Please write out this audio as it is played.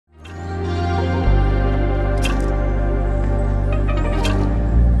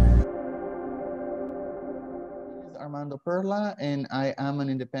Armando Perla, and I am an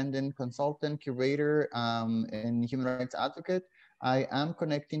independent consultant, curator, and human rights advocate. I am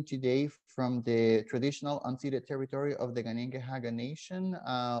connecting today from the traditional unceded territory of the Ganenge Nation,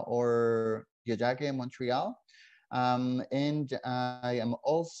 or Yajage, Montreal. And I am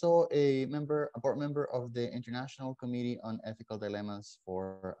also a board member of the International Committee on Ethical Dilemmas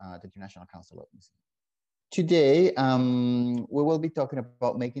for the International Council of Museums. Today, we will be talking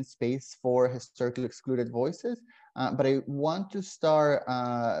about making space for historically excluded voices, but I want to start,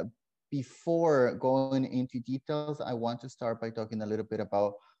 before going into details, I want to start by talking a little bit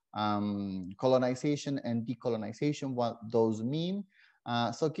about colonization and decolonization, what those mean.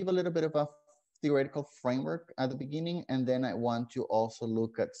 So give a little bit of a theoretical framework at the beginning, and then I want to also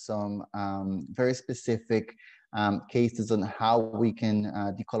look at some very specific cases on how we can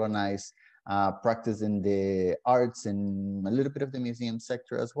decolonize practice in the arts and a little bit of the museum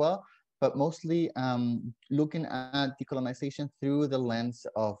sector as well, but mostly looking at decolonization through the lens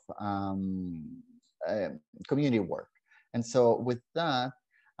of community work. And so with that,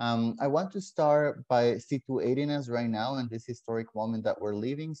 I want to start by situating us right now in this historic moment that we're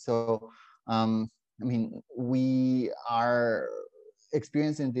living. So, I mean, we are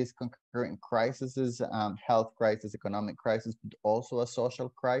experiencing these concurrent crises, health crisis, economic crisis, but also a social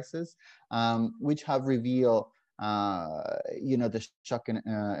crisis, which have revealed, the shocking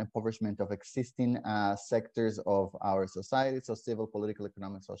impoverishment of existing sectors of our society, so civil, political,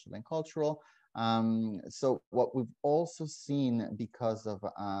 economic, social, and cultural. So what we've also seen because of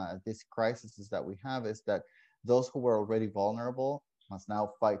these crises that we have is that those who were already vulnerable must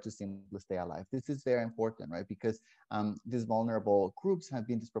now fight to simply stay alive. This is very important, right? Because these vulnerable groups have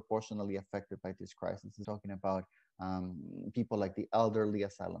been disproportionately affected by this crisis. We're talking about people like the elderly,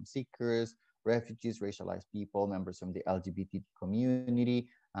 asylum seekers, refugees, racialized people, members from the LGBT community,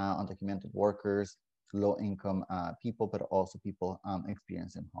 undocumented workers, low-income people, but also people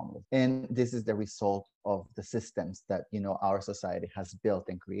experiencing homeless. And this is the result of the systems that our society has built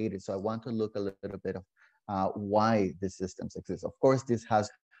and created. So I want to look a little bit of why these systems exist. Of course, this has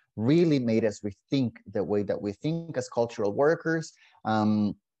really made us rethink the way that we think as cultural workers.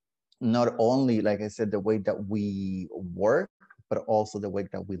 Not only, like I said, the way that we work, but also the way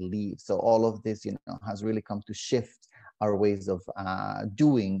that we live. So all of this, has really come to shift our ways of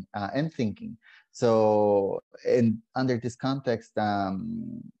doing and thinking. So, under this context, the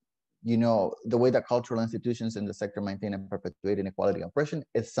way that cultural institutions in the sector maintain and perpetuate inequality and oppression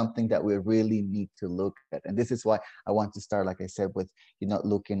is something that we really need to look at. And this is why I want to start, like I said, with,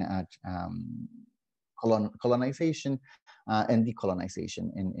 looking at colonization and decolonization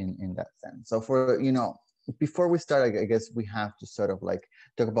in that sense. So before we start, I guess we have to sort of like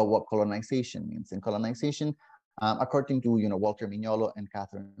talk about what colonization means. And colonization, according to, Walter Mignolo and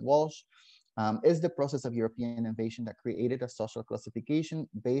Catherine Walsh, is the process of European invasion that created a social classification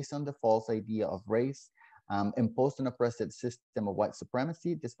based on the false idea of race, imposed an oppressive system of white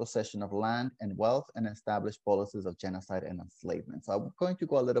supremacy, dispossession of land and wealth, and established policies of genocide and enslavement. So I'm going to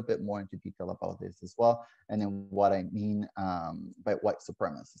go a little bit more into detail about this as well, and then what I mean by white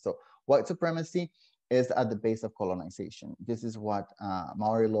supremacy. So white supremacy is at the base of colonization. This is what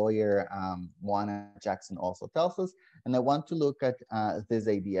Maori lawyer Moana Jackson also tells us. And I want to look at this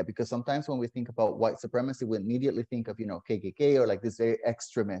idea because sometimes when we think about white supremacy, we immediately think of, KKK or like this very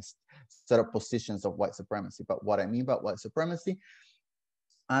extremist set of positions of white supremacy. But what I mean by white supremacy,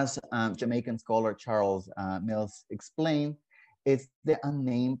 as Jamaican scholar Charles Mills explained, it's the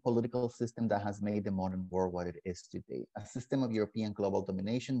unnamed political system that has made the modern world what it is today. A system of European global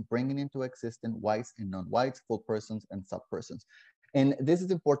domination, bringing into existence whites and non-whites, full persons and sub-persons. And this is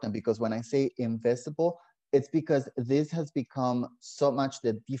important because when I say invisible, it's because this has become so much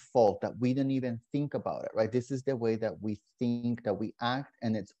the default that we don't even think about it, right? This is the way that we think, that we act,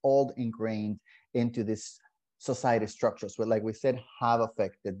 and it's all ingrained into this society structures, but like we said, have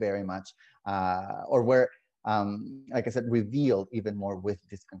affected very much, or were, like I said, revealed even more with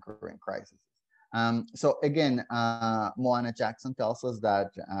this concurrent crisis. So again, Moana Jackson tells us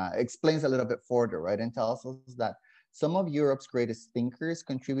that, explains a little bit further, right? And tells us that some of Europe's greatest thinkers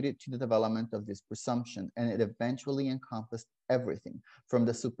contributed to the development of this presumption, and it eventually encompassed everything from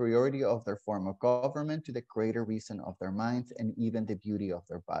the superiority of their form of government to the greater reason of their minds and even the beauty of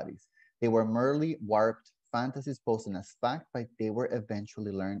their bodies. They were merely warped fantasies posing as fact, but they were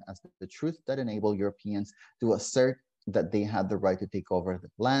eventually learned as the truth that enabled Europeans to assert that they had the right to take over the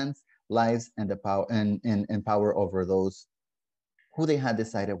lands, lives, and the power and power over those who they had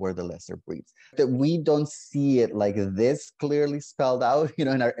decided were the lesser breeds. That we don't see it like this clearly spelled out,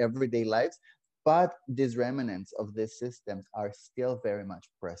 in our everyday lives, but these remnants of these systems are still very much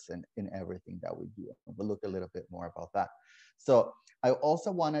present in everything that we do. We'll look a little bit more about that. So I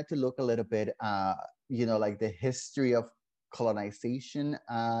also wanted to look a little bit, like the history of colonization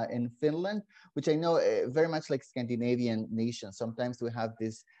in Finland, which I know very much like Scandinavian nations. Sometimes we have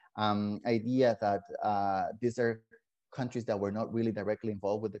this idea that these are countries that were not really directly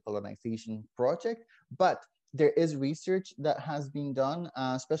involved with the colonization project, but there is research that has been done,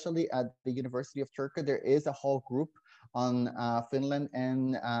 especially at the University of Turkey. There is a whole group on Finland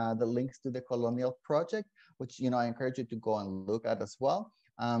and the links to the colonial project, which I encourage you to go and look at as well.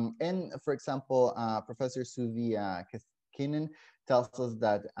 And for example, Professor Suvi Kinen tells us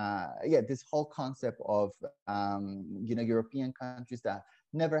that this whole concept of European countries that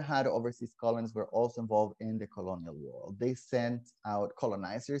never had overseas colonies were also involved in the colonial world. They sent out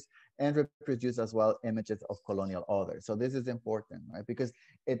colonizers and reproduce as well images of colonial others. So this is important, right? Because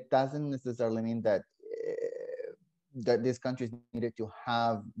it doesn't necessarily mean that that these countries needed to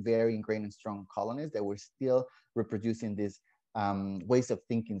have very ingrained and strong colonies. They were still reproducing these ways of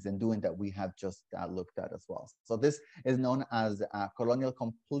thinking and doing that we have just looked at as well. So this is known as colonial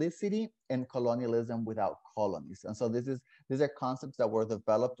complicity and colonialism without colonies. And so these are concepts that were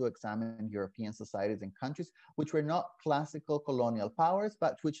developed to examine European societies and countries which were not classical colonial powers,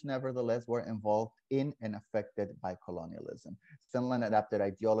 but which nevertheless were involved in and affected by colonialism. Finland adapted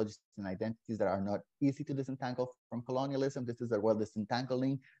ideologies and identities that are not easy to disentangle from colonialism. This is well,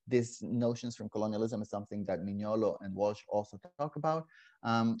 disentangling these notions from colonialism is something that Mignolo and Walsh also talk about.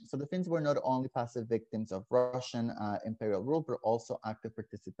 So the Finns were not only passive victims of Russian imperial rule, but also active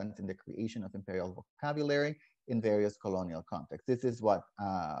participants in the creation of imperial vocabulary in various colonial contexts. This is what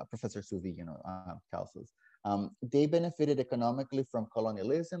Professor Suvi, tells us. They benefited economically from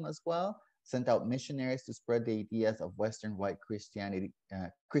colonialism as well, sent out missionaries to spread the ideas of Western white Christianity,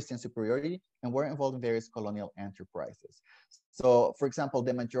 Christian superiority, and were involved in various colonial enterprises. So, for example,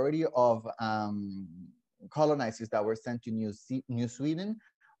 the majority of colonizers that were sent to New Sweden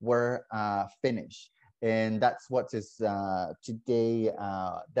were Finnish. And that's what is today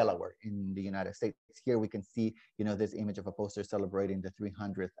Delaware in the United States. Here we can see, this image of a poster celebrating the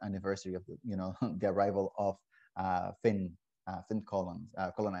 300th anniversary of the, the arrival of Finn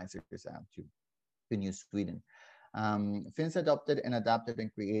colonizers to New Sweden. Finns adopted and adapted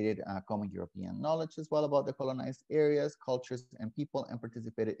and created common European knowledge as well about the colonized areas, cultures, and people, and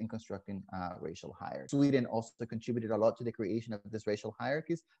participated in constructing racial hierarchies. Sweden also contributed a lot to the creation of these racial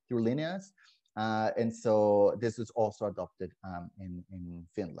hierarchies through lineas. And so this was also adopted in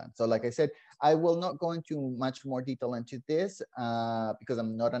Finland. So like I said, I will not go into much more detail into this because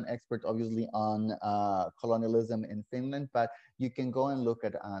I'm not an expert, obviously, on colonialism in Finland, but you can go and look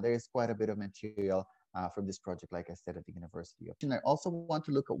at, there is quite a bit of material from this project, like I said, at the University of. And I also want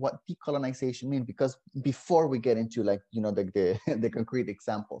to look at what decolonization means, because before we get into the concrete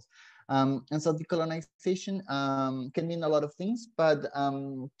examples. And so decolonization can mean a lot of things, but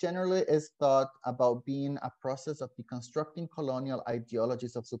generally is thought about being a process of deconstructing colonial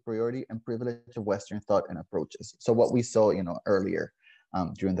ideologies of superiority and privilege of Western thought and approaches. So what we saw, earlier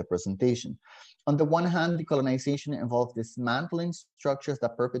during the presentation. On the one hand, decolonization involves dismantling structures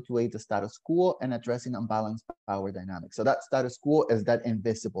that perpetuate the status quo and addressing unbalanced power dynamics. So that status quo is that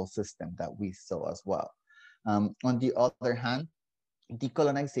invisible system that we saw as well. On the other hand,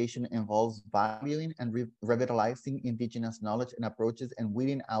 decolonization involves valuing and revitalizing indigenous knowledge and approaches and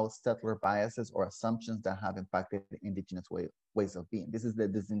weeding out settler biases or assumptions that have impacted indigenous ways of being. This is the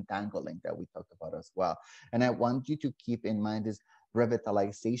disentangling that we talked about as well. And I want you to keep in mind this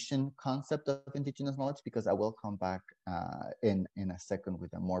revitalization concept of indigenous knowledge, because I will come back in a second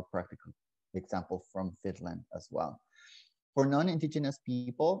with a more practical example from Finland as well. For non-Indigenous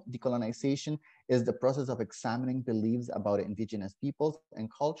people, decolonization is the process of examining beliefs about Indigenous peoples and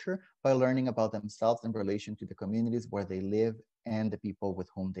culture by learning about themselves in relation to the communities where they live and the people with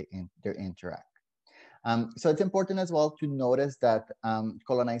whom they interact. So it's important as well to notice that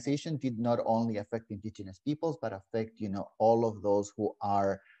colonization did not only affect Indigenous peoples, but affect, all of those who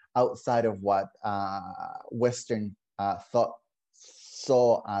are outside of what Western thought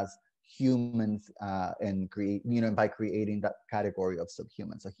saw as humans and create, by creating that category of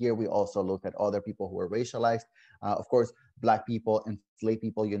subhuman. So here we also look at other people who were racialized. Of course, Black people, enslaved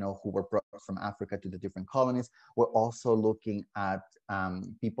people, who were brought from Africa to the different colonies. We're also looking at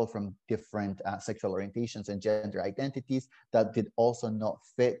people from different sexual orientations and gender identities that did also not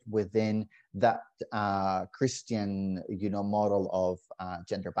fit within that Christian, model of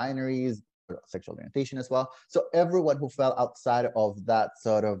gender binaries, sexual orientation as well. So everyone who fell outside of that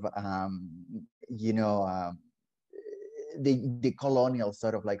sort of, the colonial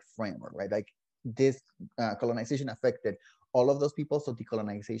sort of like framework, right? Like this colonization affected all of those people, so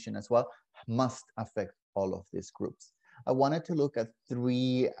decolonization as well must affect all of these groups. I wanted to look at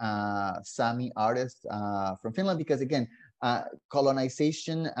three Sami artists from Finland because, again,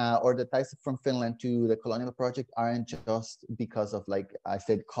 colonization or the ties from Finland to the colonial project aren't just because of, like I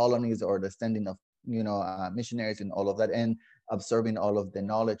said, colonies or the sending of missionaries and all of that, and absorbing all of the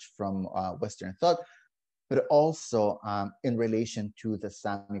knowledge from Western thought, but also in relation to the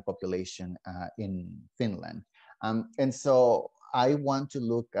Sami population in Finland. And so I want to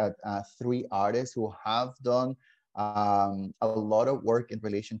look at three artists who have done a lot of work in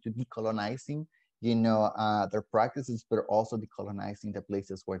relation to decolonizing, their practices, but also decolonizing the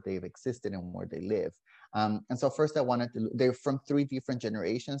places where they've existed and where they live. And so first I wanted to, they're from three different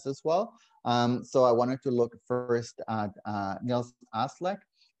generations as well. So I wanted to look first at Niels Aslak.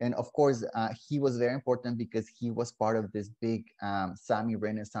 And of course, he was very important because he was part of this big Sami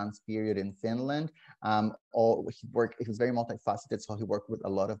Renaissance period in Finland. He was very multifaceted, so he worked with a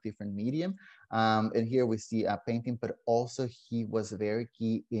lot of different medium. And here we see painting, but also he was very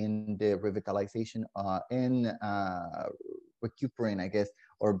key in the revitalization in recuperating, I guess,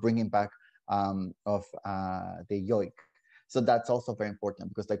 or bringing back of the yoik. So that's also very important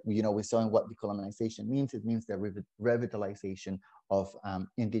because, like, we saw in what decolonization means. It means the revitalization of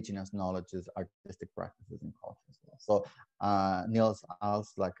indigenous knowledges, artistic practices, and culture as well. So Niels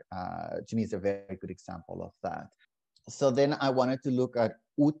Aslak, to me, is a very good example of that. So then I wanted to look at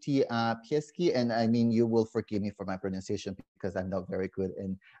Uti Pieski, and I mean, you will forgive me for my pronunciation because I'm not very good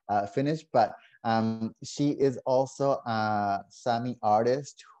in Finnish, but she is also a Sami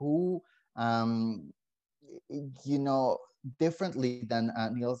artist who, differently than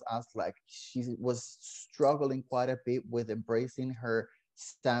Niels Aslak, she was struggling quite a bit with embracing her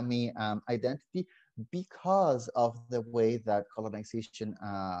Sami identity because of the way that colonization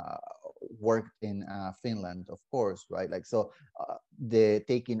worked in Finland, of course, right? Like, so the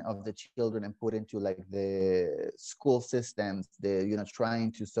taking of the children and put into like the school systems,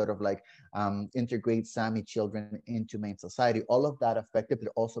 trying to sort of like integrate Sami children into main society, all of that affected,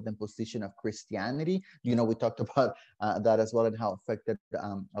 but also the position of Christianity. We talked about that as well, and how it affected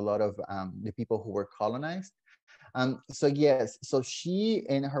a lot of the people who were colonized. So yes, so she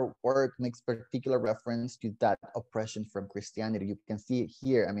in her work makes particular reference to that oppression from Christianity. You can see it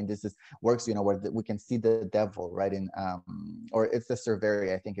here. I mean, this is works, where we can see the devil, right? In or it's the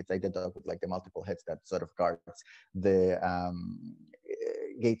Cerveri. I think it's like the dog with like the multiple heads that sort of guards the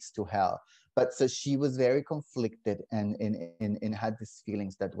gates to hell. But so she was very conflicted and had these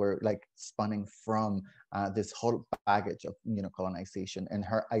feelings that were like spawning from this whole baggage of colonization and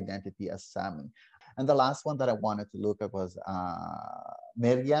her identity as Sami. And the last one that I wanted to look at was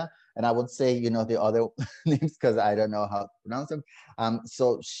Merja. And I would say, the other names because I don't know how to pronounce them.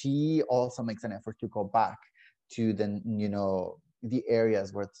 So she also makes an effort to go back to the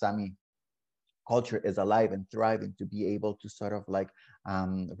areas where Sami culture is alive and thriving, to be able to sort of like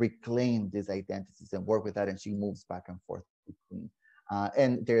reclaim these identities and work with that. And she moves back and forth between.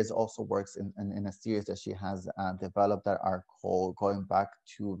 And there's also works in a series that she has developed that are called Going Back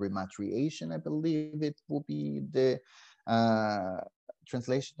to Rematriation. I believe it will be the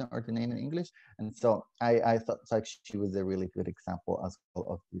translation or the name in English. And so I thought like she was a really good example as well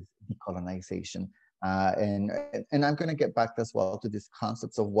of this decolonization. And I'm going to get back as well to these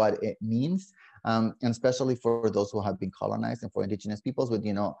concepts of what it means, and especially for those who have been colonized and for indigenous peoples. But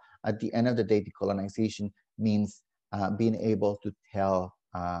at the end of the day, decolonization means being able to tell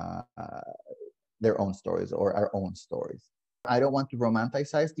their own stories or our own stories. I don't want to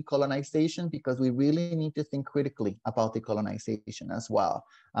romanticize decolonization because we really need to think critically about decolonization as well.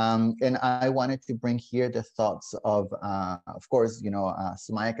 And I wanted to bring here the thoughts of course,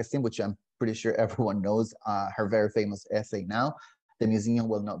 Sumaya Kasim, which I'm pretty sure everyone knows her very famous essay now, "The Museum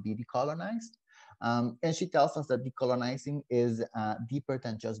Will Not Be Decolonized." And she tells us that decolonizing is deeper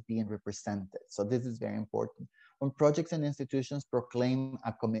than just being represented. So this is very important. When projects and institutions proclaim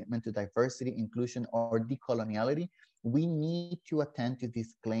a commitment to diversity, inclusion, or decoloniality, we need to attend to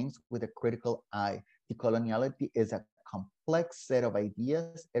these claims with a critical eye. Decoloniality is a complex set of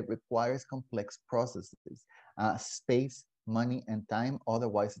ideas. It requires complex processes, space, money, and time.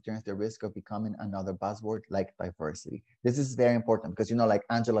 Otherwise, it turns the risk of becoming another buzzword like diversity. This is very important because, like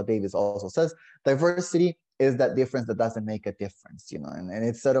Angela Davis also says, diversity is that difference that doesn't make a difference, and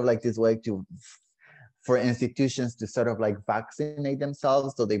it's sort of like this way for institutions to sort of like vaccinate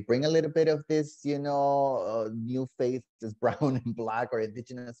themselves. So they bring a little bit of this, new faces, brown and black or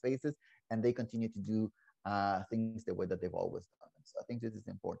indigenous faces, and they continue to do things the way that they've always done. So I think this is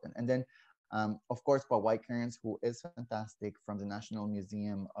important. And then Of course, Pawai Cairns, who is fantastic, from the National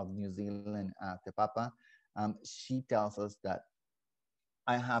Museum of New Zealand, Te Papa, she tells us that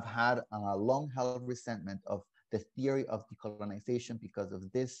I have had a long-held resentment of the theory of decolonization because of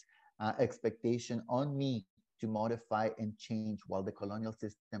this expectation on me to modify and change while the colonial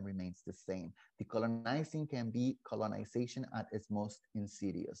system remains the same. Decolonizing can be colonization at its most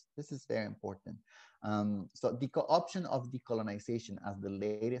insidious. This is very important. So the option of decolonization as the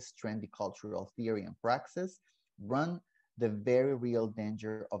latest trendy cultural theory and praxis run the very real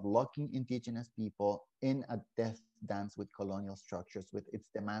danger of locking indigenous people in a death dance with colonial structures, with its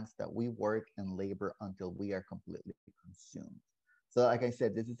demands that we work and labor until we are completely consumed. So like I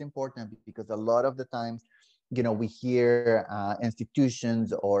said, this is important because a lot of the times, we hear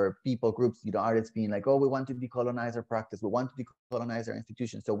institutions or people groups, artists being like, oh, we want to decolonize our practice, we want to decolonize our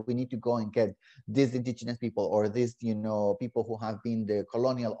institutions, so we need to go and get these indigenous people or these, people who have been the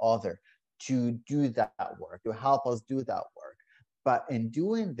colonial author to do that work, to help us do that work. But in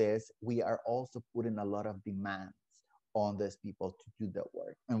doing this, we are also putting a lot of demands on these people to do that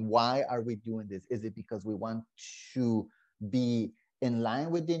work. And why are we doing this? Is it because we want to be in line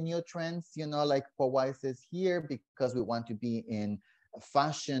with the new trends, like Pawai says here, because we want to be in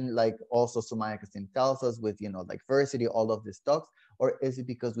fashion, like also Sumaya Kasim tells us, with, like diversity, all of these talks? Or is it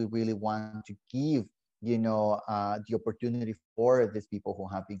because we really want to give, the opportunity for these people who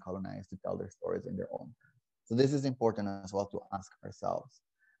have been colonized to tell their stories in their own terms? So this is important as well to ask ourselves.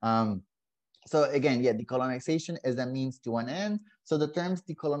 So again, yeah, decolonization is a means to an end. So the terms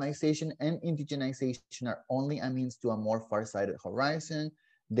decolonization and indigenization are only a means to a more far-sighted horizon.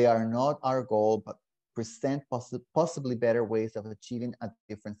 They are not our goal, but present possibly better ways of achieving a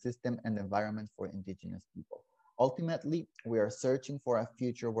different system and environment for indigenous people. Ultimately, we are searching for a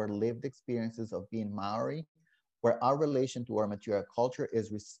future where lived experiences of being Maori, where our relation to our material culture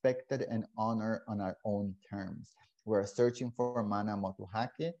is respected and honored on our own terms. We are searching for mana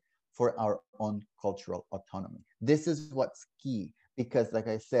motuhake, for our own cultural autonomy. This is what's key, because like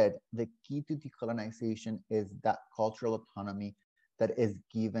I said, the key to decolonization is that cultural autonomy that is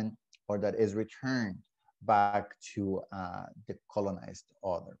given or that is returned back to the colonized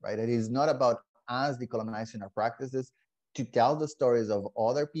other, right? It is not about us decolonizing our practices to tell the stories of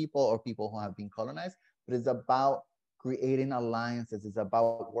other people or people who have been colonized, but it's about creating alliances. It's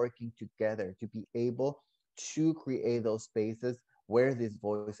about working together to be able to create those spaces where these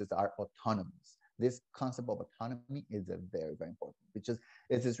voices are autonomous. This concept of autonomy is a very, very important, because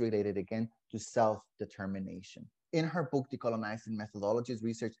this is related again to self-determination. In her book, Decolonizing Methodologies,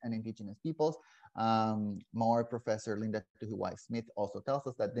 Research, and Indigenous Peoples, Maori professor Linda Tuhiwai Smith also tells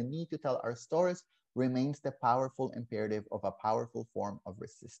us that the need to tell our stories remains the powerful imperative of a powerful form of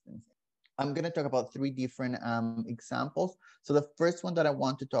resistance. I'm going to talk about three different examples. So the first one that I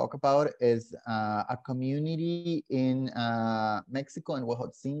want to talk about is a community in Mexico, in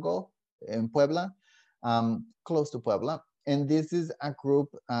Huejotzingo, in Puebla, close to Puebla. And this is a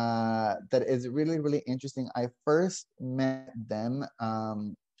group that is really, really interesting. I first met them,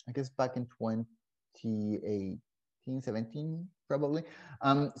 I guess back in 2018, 17, probably.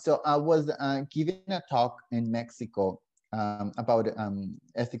 So I was giving a talk in Mexico about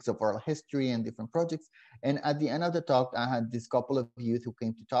ethics of oral history and different projects. And at the end of the talk, I had this couple of youth who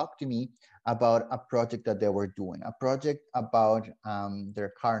came to talk to me about a project that they were doing, a project about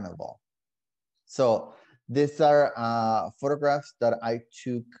their carnival. So these are photographs that I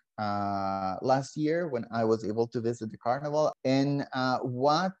took last year when I was able to visit the carnival. And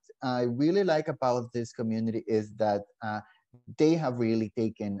what I really like about this community is that they have really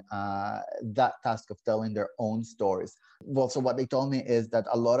taken that task of telling their own stories. Well, so what they told me is that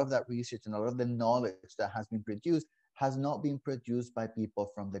a lot of that research and a lot of the knowledge that has been produced has not been produced by people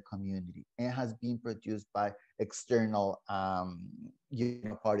from the community. It has been produced by external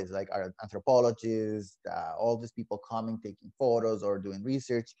parties like our anthropologists, all these people coming, taking photos or doing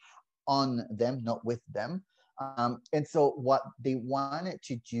research on them, not with them. And so what they wanted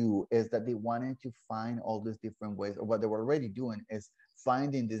to do is that they wanted to find all these different ways, or what they were already doing is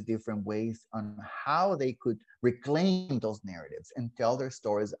finding these different ways on how they could reclaim those narratives and tell their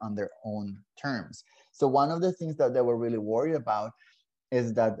stories on their own terms. So one of the things that they were really worried about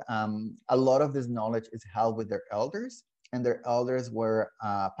is that a lot of this knowledge is held with their elders, and their elders were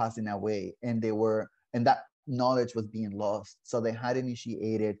passing away, and that knowledge was being lost. So they had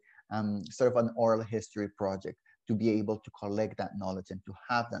initiated sort of an oral history project to be able to collect that knowledge and to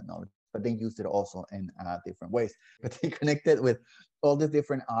have that knowledge, but they used it also in different ways. But they connected with all the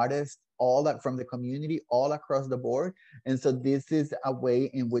different artists, all that from the community, all across the board. And so this is a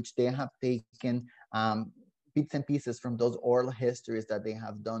way in which they have taken bits and pieces from those oral histories that they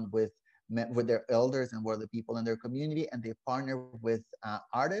have done with with their elders and with the people in their community, and they partner with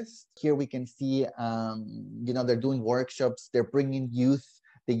artists. Here we can see, they're doing workshops. They're bringing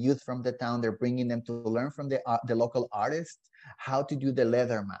the youth from the town. They're bringing them to learn from the local artists how to do the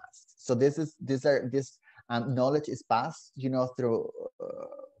leather masks. So this knowledge is passed, through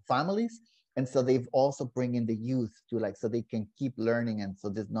families, and so they've also bring in the youth to so they can keep learning, and so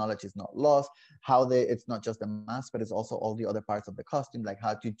this knowledge is not lost. It's not just the mask, but it's also all the other parts of the costume, like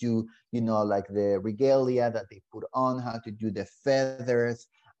how to do the regalia that they put on, how to do the feathers,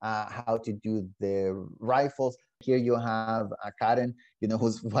 how to do the rifles. Here you have Karen,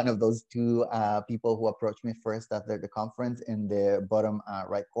 who's one of those two people who approached me first after the conference, in the bottom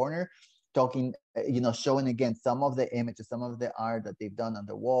right corner, talking, showing again some of the images, some of the art that they've done on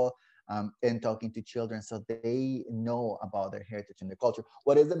the wall, and talking to children so they know about their heritage and their culture.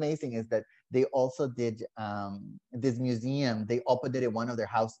 What is amazing is that they also did this museum. They opened it in one of their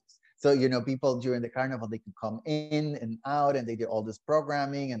houses. So, people during the carnival, they could come in and out, and they did all this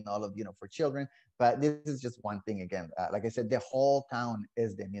programming and all of, for children. But this is just one thing again. Like I said, the whole town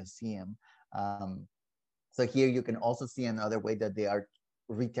is the museum. So here you can also see another way that they are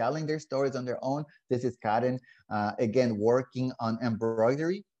retelling their stories on their own. This is Karen, again, working on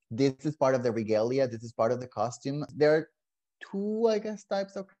embroidery. This is part of the regalia. This is part of the costume. There are two, I guess,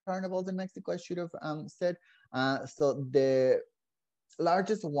 types of carnivals in Mexico, I should have said. So the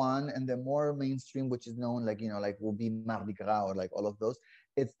largest one and the more mainstream, which is known will be Mardi Gras, or all of those.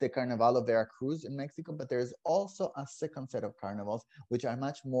 It's the Carnaval of Veracruz in Mexico, but there's also a second set of carnivals, which are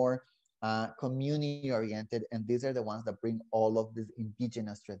much more community oriented, and these are the ones that bring all of these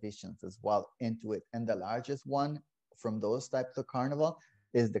indigenous traditions as well into it. And the largest one from those types of carnival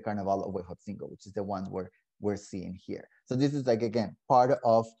is the Carnaval of Huejotzingo, which is the one we're seeing here. So this is again, part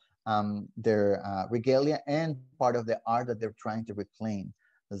of their regalia and part of the art that they're trying to reclaim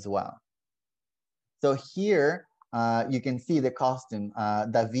as well. So here you can see the costume.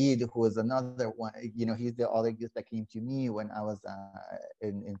 David, who is another one, he's the other youth that came to me when I was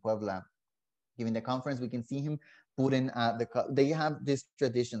in Puebla giving the conference. We can see him putting they have this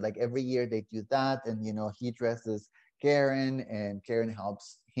tradition, every year they do that, and he dresses Karen, and Karen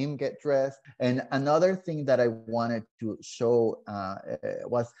helps him get dressed. And another thing that I wanted to show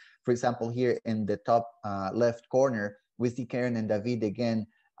was, for example, here in the top left corner, we see Karen and David again,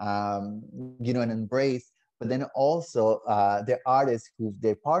 an embrace. But then also the artists who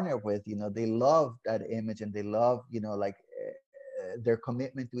they partner with, they love that image, and they love, their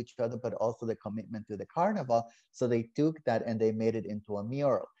commitment to each other, but also the commitment to the carnival. So they took that and they made it into a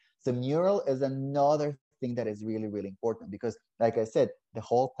mural. So mural is another thing that is really, really important, because like I said, the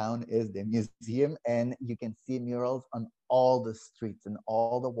whole town is the museum, and you can see murals on all the streets and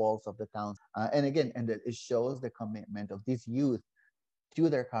all the walls of the town. And again, it shows the commitment of this youth to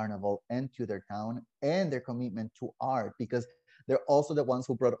their carnival and to their town, and their commitment to art, because they're also the ones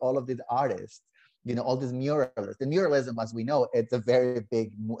who brought all of these artists, all these muralists. The muralism, as we know,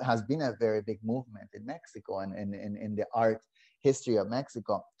 has been a very big movement in Mexico and in the art history of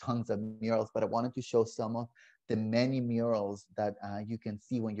Mexico, tons of murals. But I wanted to show some of the many murals that you can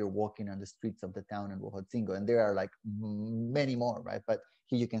see when you're walking on the streets of the town in Huejotzingo. And there are many more, right? But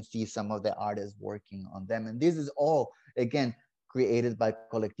here you can see some of the artists working on them. And this is all, again, created by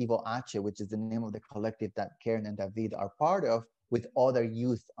Collectivo H, which is the name of the collective that Karen and David are part of, with other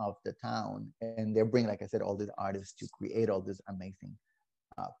youth of the town. And they bring, like I said, all these artists to create all these amazing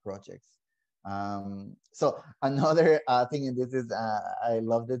projects. So another thing, and this is, I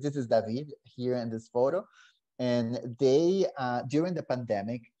love this, this is David here in this photo. And they, during the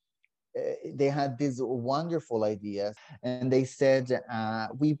pandemic, they had these wonderful ideas, and they said,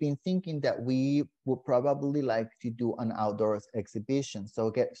 we've been thinking that we would probably like to do an outdoors exhibition. So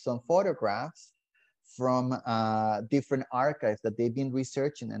get some photographs from different archives that they've been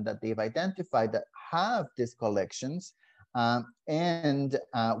researching and that they've identified that have these collections. And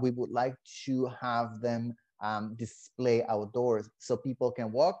we would like to have them display outdoors so people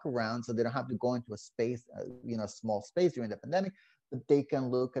can walk around, so they don't have to go into a space, small space during the pandemic, but they can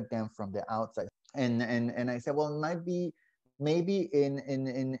look at them from the outside. And I said, well, it might be, maybe in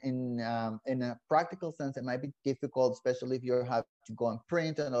a practical sense, it might be difficult, especially if you have to go and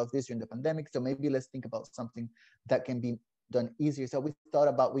print and all of this during the pandemic. So maybe let's think about something that can be done easier. So we thought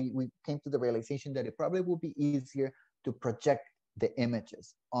about, we came to the realization that it probably would be easier to project the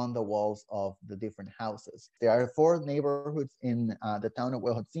images on the walls of the different houses. There are 4 neighborhoods in the town of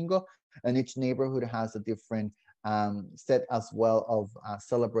Huejotzingo, and each neighborhood has a different set as well of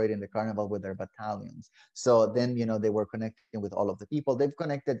celebrating the carnival with their battalions. So then, they were connecting with all of the people. They've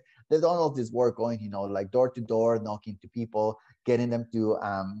done all of this work going, like door to door, knocking to people, getting them to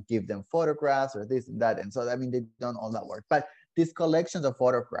give them photographs or this and that. And so, I mean, they've done all that work. But these collections of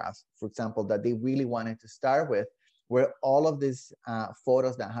photographs, for example, that they really wanted to start with, were all of these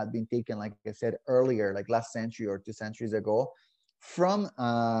photos that had been taken, like I said earlier, like last century or 2 centuries ago, from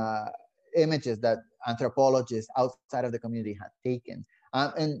images that anthropologists outside of the community had taken.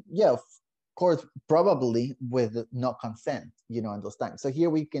 And yeah, of course, probably with no consent, in those times. So here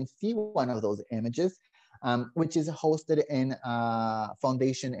we can see one of those images, which is hosted in a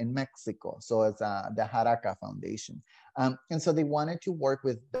foundation in Mexico. So it's the Jaraca Foundation. And so they wanted to work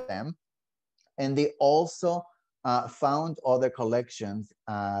with them. And they also found other collections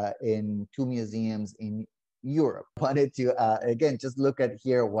in 2 museums in Europe. Wanted to again just look at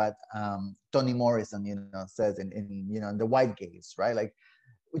here what Toni Morrison says in the white gaze, right? Like,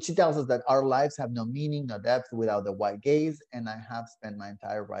 which she tells us that our lives have no meaning, no depth without the white gaze, and I have spent my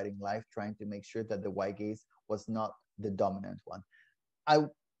entire writing life trying to make sure that the white gaze was not the dominant one. I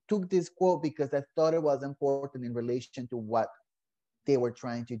took this quote because I thought it was important in relation to what they were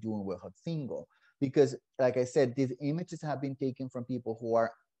trying to do in Huejotzingo. Because, like I said, these images have been taken from people who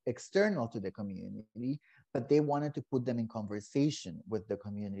are external to the community, but they wanted to put them in conversation with the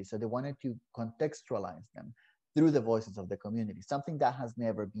community. So they wanted to contextualize them through the voices of the community, something that has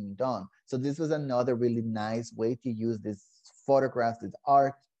never been done. So this was another really nice way to use this photographs, this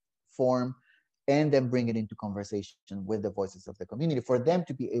art form, and then bring it into conversation with the voices of the community for them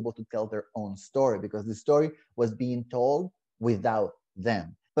to be able to tell their own story, because the story was being told without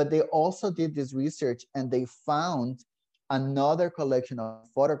them. But they also did this research and they found another collection of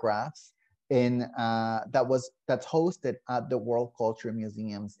photographs that's hosted at the World Culture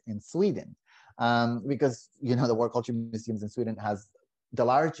Museums in Sweden, because the World Culture Museums in Sweden has the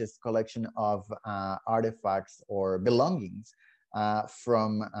largest collection of artifacts or belongings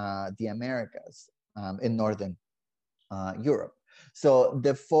from the Americas in northern Europe. So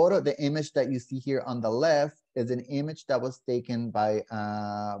the image that you see here on the left is an image that was taken by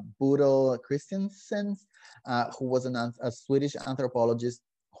Bodil Christensen, who was a Swedish anthropologist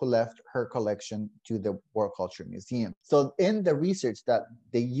who left her collection to the World Culture Museum. So in the research that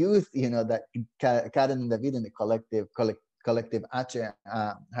they used, that Karen and David and the Collectivo H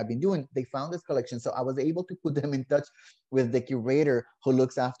have been doing, they found this collection. So I was able to put them in touch with the curator who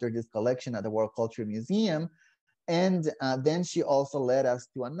looks after this collection at the World Culture Museum. And then she also led us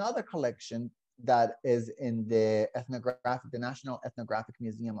to another collection that is in the National Ethnographic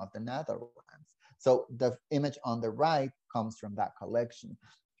Museum of the Netherlands. So the image on the right comes from that collection.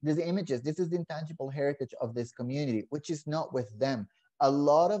 These images, this is the intangible heritage of this community, which is not with them. A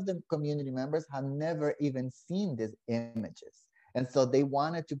lot of the community members have never even seen these images. And so they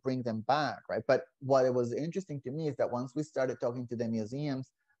wanted to bring them back, right? But what it was interesting to me is that once we started talking to the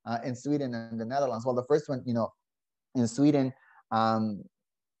museums in Sweden and the Netherlands, well, the first one, in Sweden,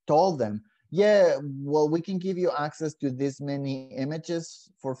 told them, yeah, well, we can give you access to this many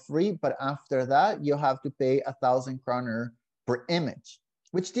images for free, but after that, you have to pay 1,000 kroner per image,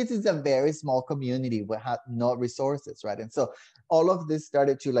 which this is a very small community. We had no resources, right? And so all of this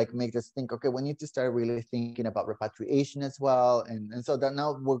started to make us think, okay, we need to start really thinking about repatriation as well. And so that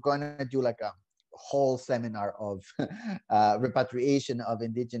now we're going to do a whole seminar of repatriation of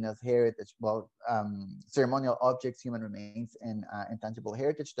indigenous heritage, ceremonial objects, human remains, and intangible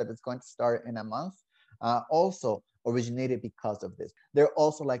heritage that is going to start in a month. Also originated because of this. They're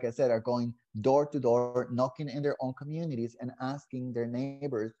also, like I said, are going door to door, knocking in their own communities and asking their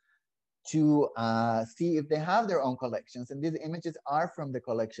neighbors to see if they have their own collections. And these images are from the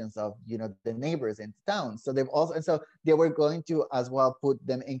collections of the neighbors in town. So they've also, and so they were going to as well put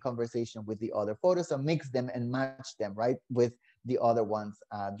them in conversation with the other photos, so mix them and match them, right, with the other ones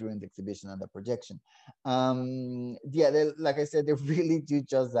during the exhibition and the projection. Like I said, they really do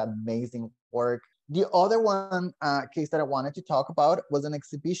just amazing work. The other one case that I wanted to talk about was an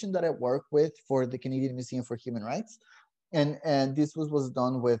exhibition that I worked with for the Canadian Museum for Human Rights. And this was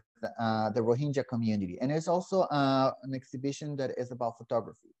done with the Rohingya community. And it's also an exhibition that is about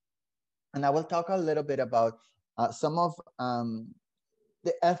photography. And I will talk a little bit about some of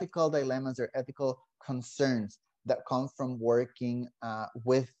the ethical dilemmas or ethical concerns that come from working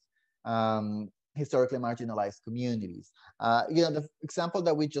with historically marginalized communities. The example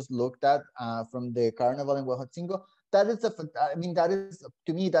that we just looked at from the carnival in Huejotzingo, that is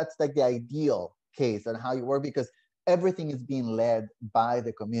to me, that's like the ideal case on how you work, because everything is being led by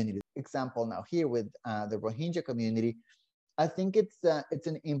the community. Example now here with the Rohingya community, I think it's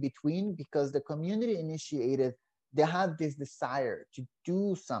an in-between, because the community initiated they had this desire to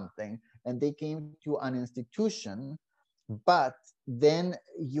do something, and they came to an institution, but then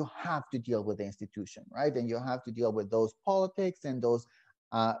you have to deal with the institution, right? And you have to deal with those politics and those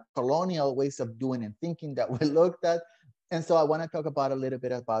colonial ways of doing and thinking that we looked at. And so I want to talk about a little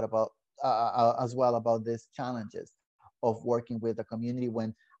bit about as well about these challenges of working with a community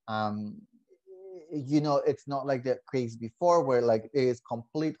when um, it's not like the case before where like there is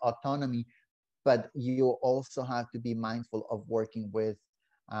complete autonomy, but you also have to be mindful of working with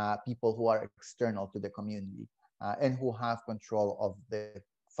people who are external to the community and who have control of the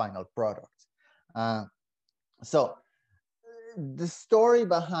final product. Uh, so the story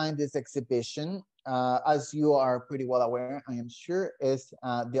behind this exhibition, as you are pretty well aware, I am sure, is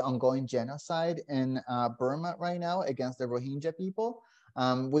the ongoing genocide in Burma right now against the Rohingya people.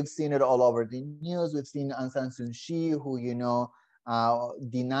 We've seen it all over the news. We've seen Aung San Suu Kyi, who,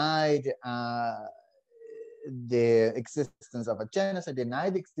 denied the existence of a genocide,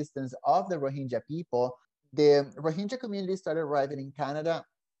 denied the existence of the Rohingya people. The Rohingya community started arriving in Canada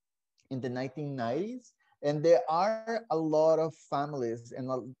in the 1990s, and there are a lot of families in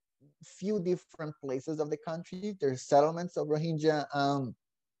a few different places of the country. There's settlements of Rohingya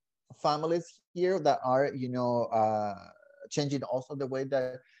families here that are, changing also the way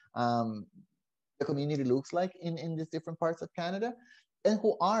that the community looks like in these different parts of Canada, and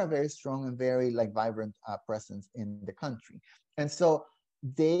who are a very strong and very like vibrant presence in the country. And so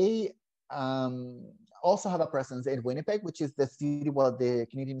they also have a presence in Winnipeg, which is the city where the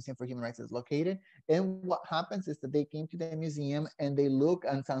Canadian Museum for Human Rights is located. And what happens is that they came to the museum and they look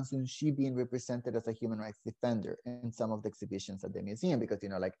at Aung San Suu Kyi being represented as a human rights defender in some of the exhibitions at the museum, because,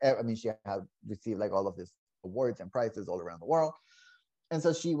 she had received like all of these awards and prizes all around the world. And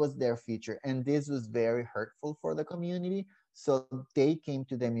so she was their feature. And this was very hurtful for the community. So they came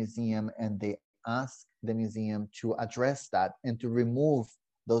to the museum and they asked the museum to address that and to remove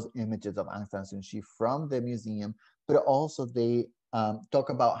those images of Aung San Suu Kyi from the museum, but also they talk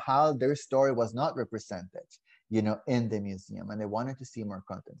about how their story was not represented, in the museum, and they wanted to see more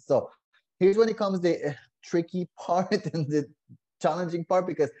content. So here's when it comes the tricky part and the challenging part,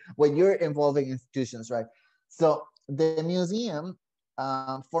 because when you're involving institutions, right? So the museum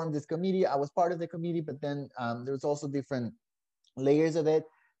formed this committee. I was part of the committee, but then there was also different layers of it,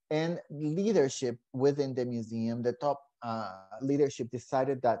 and leadership within the museum. The top leadership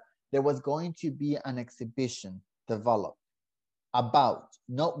decided that there was going to be an exhibition developed about,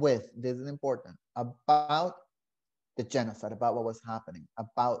 not with, this is important, about the genocide, about what was happening,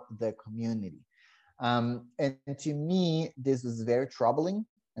 about the community. And to me, this was very troubling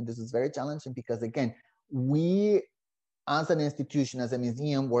and this was very challenging because, again, we as an institution, as a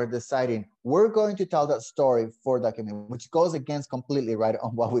museum, we're deciding we're going to tell that story for that community, which goes against completely, right,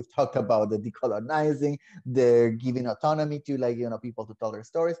 on what we've talked about, the decolonizing, the giving autonomy to people to tell their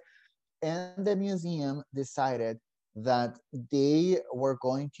stories. And the museum decided that they were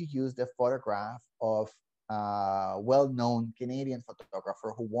going to use the photograph of a well-known Canadian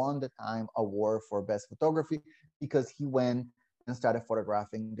photographer who won the Time Award for Best Photography because he went and started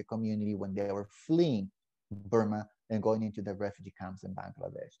photographing the community when they were fleeing Burma and going into the refugee camps in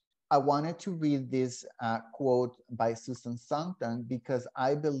Bangladesh. I wanted to read this quote by Susan Sontag because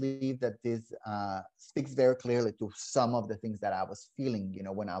I believe that this speaks very clearly to some of the things that I was feeling,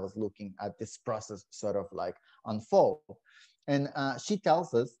 when I was looking at this process sort of like unfold. And she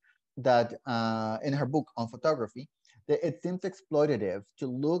tells us that in her book on photography, that it seems exploitative to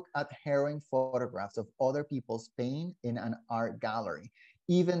look at harrowing photographs of other people's pain in an art gallery,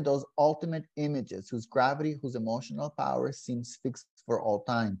 even those ultimate images whose gravity, whose emotional power seems fixed for all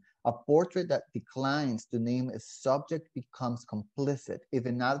time. A portrait that declines to name a subject becomes complicit, if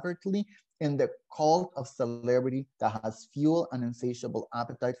inadvertently, in the cult of celebrity that has fueled an insatiable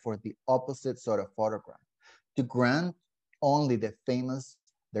appetite for the opposite sort of photograph. To grant only the famous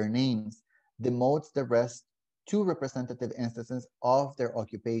their names demotes the rest to representative instances of their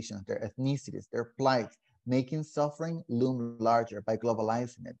occupations, their ethnicities, their plights, making suffering loom larger by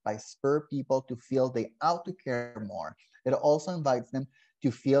globalizing it, by spur people to feel they ought to care more. It also invites them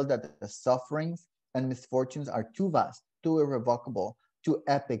to feel that the sufferings and misfortunes are too vast, too irrevocable, too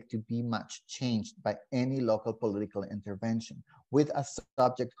epic to be much changed by any local political intervention. With a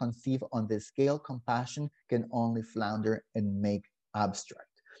subject conceived on this scale, compassion can only flounder and make abstract.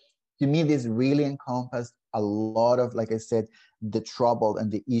 To me, this really encompassed a lot of, like I said, the trouble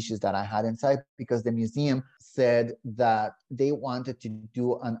and the issues that I had inside, because the museum said that they wanted to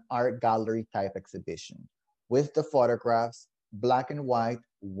do an art gallery type exhibition with the photographs, black and white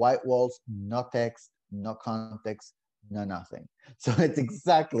walls, no text, no context, no nothing. So it's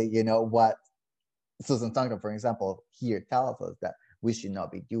exactly, what Susan Tonka, for example, here tells us that we should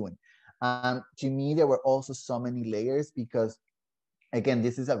not be doing. To me, there were also so many layers because, again,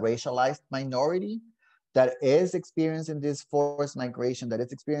 this is a racialized minority that is experiencing this forced migration, that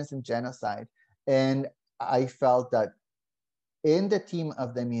is experiencing genocide. And I felt that in the team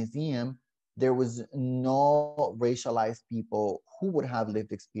of the museum, there was no racialized people who would have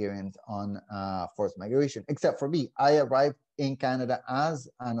lived experience on forced migration, except for me. I arrived in Canada as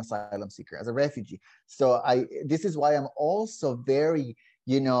an asylum seeker, as a refugee. So this is why I'm also very,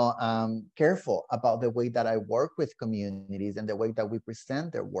 careful about the way that I work with communities and the way that we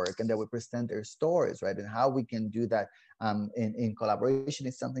present their work and that we present their stories, right? And how we can do that in collaboration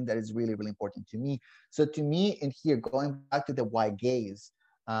is something that is really, really important to me. So to me, in here, going back to the white gaze,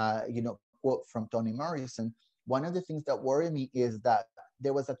 quote from Toni Morrison, one of the things that worry me is that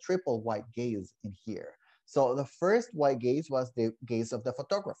there was a triple white gaze in here. So the first white gaze was the gaze of the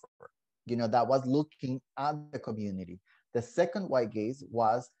photographer, that was looking at the community. The second white gaze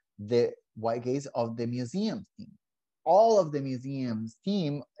was the white gaze of the museum team. All of the museum's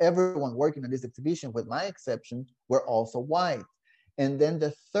team, everyone working on this exhibition, with my exception, were also white. And then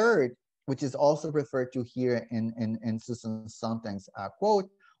the third, which is also referred to here in Susan Sontag's quote,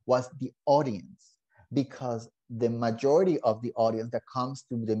 was the audience, because the majority of the audience that comes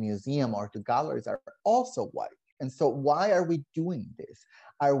to the museum or to galleries are also white. And so why are we doing this?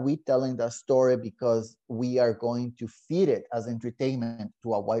 Are we telling the story because we are going to feed it as entertainment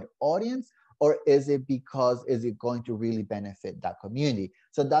to a white audience? Or is it going to really benefit that community?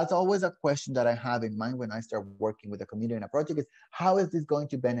 So that's always a question that I have in mind when I start working with a community in a project, is how is this going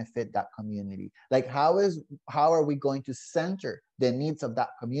to benefit that community? Like how are we going to center the needs of that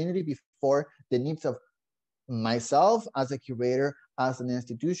community before the needs of myself as a curator, as an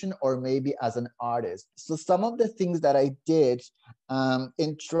institution, or maybe as an artist? So some of the things that I did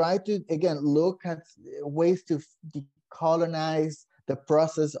and try to, again, look at ways to decolonize the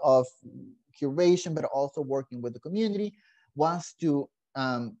process of curation, but also working with the community, was to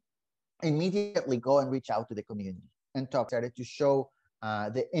immediately go and reach out to the community and started to show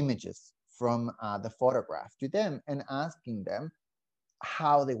the images from the photograph to them and asking them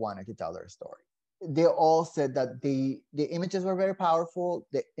how they wanted to tell their story. They all said that the images were very powerful.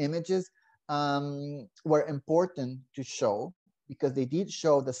 The images were important to show because they did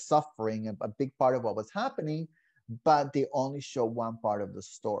show the suffering, a big part of what was happening, but they only show one part of the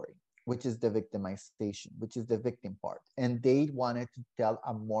story, which is the victimization, which is the victim part. And they wanted to tell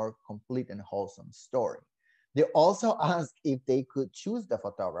a more complete and wholesome story. They also asked if they could choose the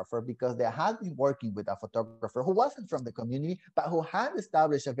photographer because they had been working with a photographer who wasn't from the community, but who had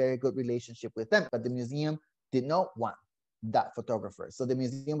established a very good relationship with them. But the museum did not want that photographer. So the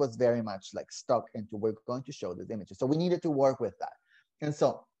museum was very much like stuck into, we're going to show these images. So we needed to work with that. And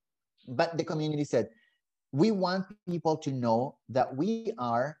so, but the community said, we want people to know that we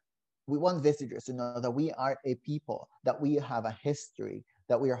want visitors to know that we are a people, that we have a history,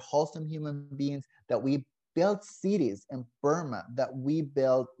 that we are wholesome human beings, that we built cities in Burma, that we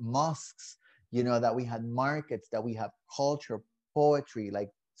built mosques, that we had markets, that we have culture, poetry, like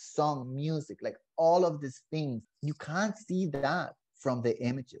song, music, like all of these things. You can't see that from the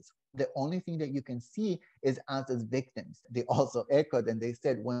images. The only thing that you can see is us as victims. They also echoed and they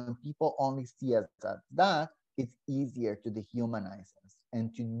said, when people only see us as that, it's easier to dehumanize us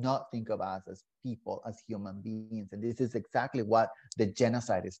and to not think of us as people, as human beings. And this is exactly what the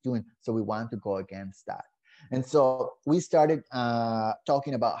genocide is doing. So we want to go against that. And so we started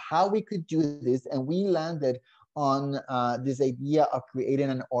talking about how we could do this, and we landed on this idea of creating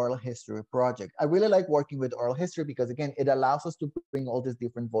an oral history project. I really like working with oral history because, again, it allows us to bring all these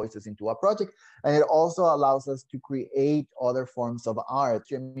different voices into a project, and it also allows us to create other forms of art.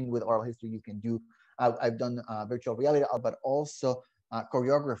 I mean, with oral history, you can do, I've done virtual reality, but also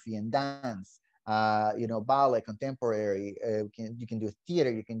choreography and dance, ballet, contemporary. You can do theater.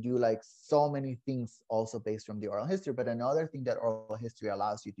 You can do like so many things also based from the oral history. But another thing that oral history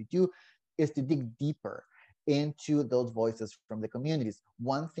allows you to do is to dig deeper into those voices from the communities.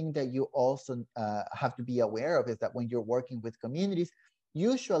 One thing that you also have to be aware of is that when you're working with communities,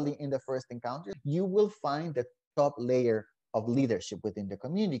 usually in the first encounter, you will find the top layer of leadership within the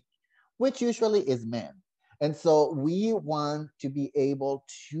community, which usually is men. And so we want to be able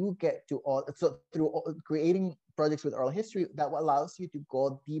to get to all, so through creating projects with oral history, that allows you to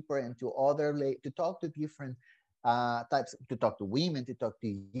go deeper into to talk to different types, to talk to women, to talk to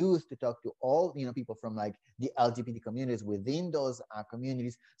youth, to talk to all, people from like the LGBT communities within those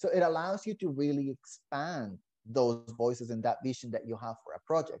communities. So it allows you to really expand those voices and that vision that you have for a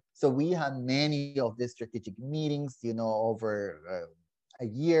project. So we had many of these strategic meetings, over a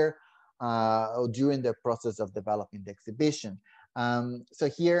year. during the process of developing the exhibition. So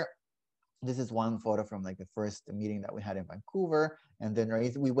here, this is one photo from like the first meeting that we had in Vancouver. And then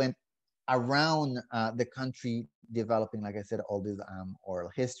right, we went around the country developing, like I said, all these oral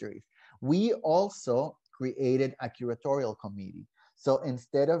histories. We also created a curatorial committee. So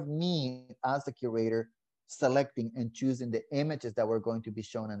instead of me as the curator selecting and choosing the images that were going to be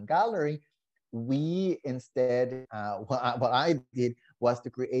shown in gallery, we instead, what I did was to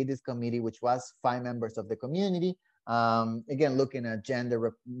create this committee, which was 5 members of the community. Again, looking at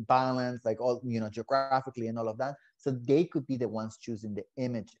gender balance, like all, geographically and all of that. So they could be the ones choosing the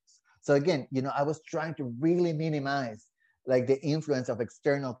images. So again, I was trying to really minimize like the influence of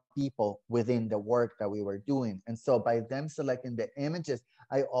external people within the work that we were doing. And so by them selecting the images,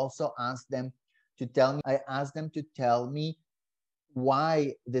 I also asked them to tell me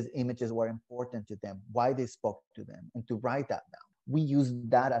why these images were important to them, why they spoke to them, and to write that down. We use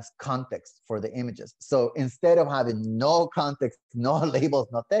that as context for the images. So instead of having no context, no labels,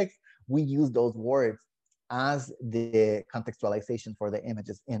 no text, we use those words as the contextualization for the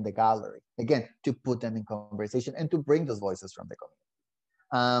images in the gallery. Again, to put them in conversation and to bring those voices from the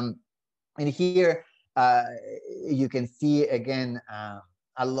community. And here, you can see again,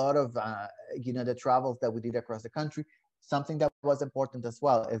 a lot of, the travels that we did across the country. Something that was important as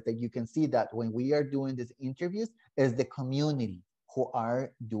well is that you can see that when we are doing these interviews, is the community who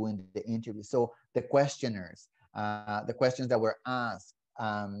are doing the interviews. So the questioners, the questions that were asked,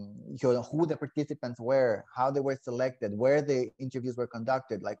 who the participants were, how they were selected, where the interviews were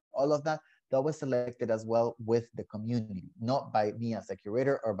conducted, like all of that, that was selected as well with the community, not by me as a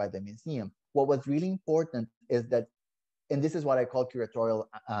curator or by the museum. What was really important is that, and this is what I call curatorial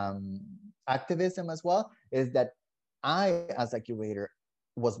activism as well, is that I, as a curator,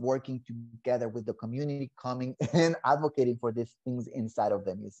 was working together with the community, coming and advocating for these things inside of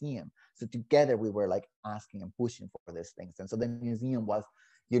the museum. So together we were like asking and pushing for these things. And so the museum was,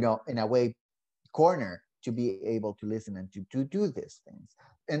 in a way, corner to be able to listen and to do these things.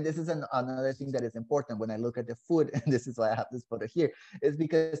 And this is another thing that is important when I look at the food, and this is why I have this photo here, is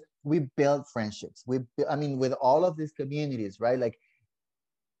because we build friendships. With all of these communities, right? Like,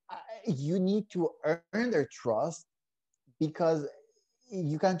 you need to earn their trust, because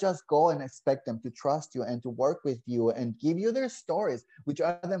you can't just go and expect them to trust you and to work with you and give you their stories, which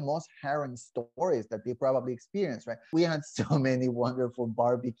are the most harrowing stories that they probably experience, right? We had so many wonderful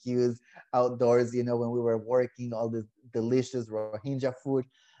barbecues outdoors, when we were working, all this delicious Rohingya food.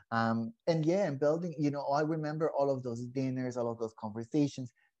 And building, I remember all of those dinners, all of those conversations,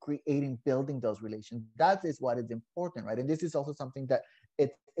 building those relations. That is what is important, right? And this is also something that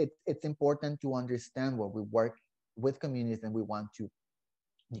it's important to understand when we work with communities and we want to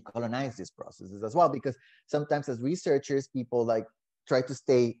decolonize these processes as well, because sometimes as researchers, people like try to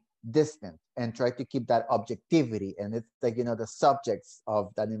stay distant and try to keep that objectivity, and it's like, the subjects of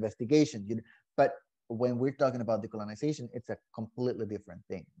that investigation, but when we're talking about decolonization, it's a completely different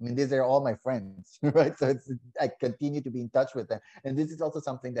thing. These are all my friends, right? So I continue to be in touch with them. And this is also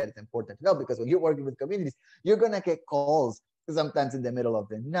something that is important to know, because when you're working with communities, you're going to get calls sometimes in the middle of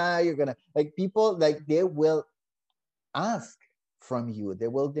the night. You're going to, like, people, like, they will ask from you, they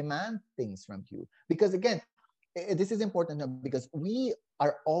will demand things from you, because again, this is important because we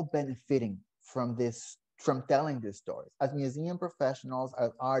are all benefiting from this, from telling these stories as museum professionals,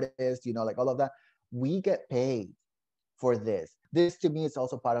 as artists, like all of that. We get paid for this to me is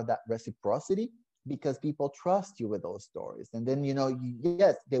also part of that reciprocity, because people trust you with those stories. And then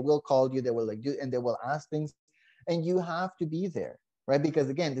yes, they will call you, they will like you, and they will ask things, and you have to be there, right? Because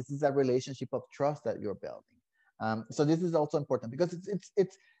again, this is a relationship of trust that you're building. So this is also important, because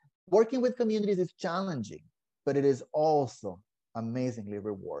it's working with communities is challenging, but it is also amazingly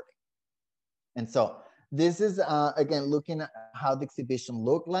rewarding. And so this is, again, looking at how the exhibition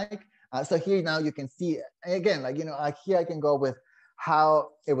looked like. So here now you can see, again, like, here I can go with how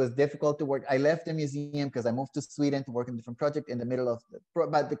it was difficult to work. I left the museum because I moved to Sweden to work in a different project in the middle of,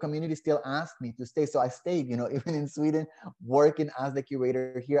 but the community still asked me to stay. So I stayed, even in Sweden, working as the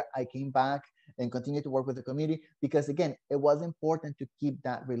curator here. I came back and continued to work with the community, because again, it was important to keep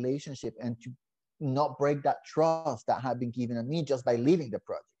that relationship and to not break that trust that had been given to me just by leaving the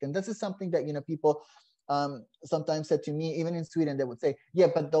project. And this is something that, people sometimes said to me, even in Sweden, they would say, yeah,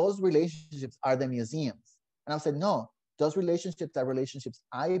 but those relationships are the museums. And I said, no, those relationships are relationships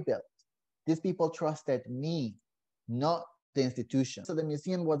I built. These people trusted me, not the institution. So the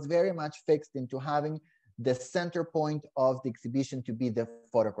museum was very much fixed into having the center point of the exhibition to be the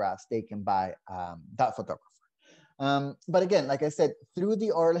photographs taken by that photographer. But again, like I said, through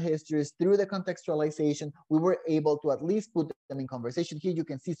the oral histories, through the contextualization, we were able to at least put them in conversation. Here you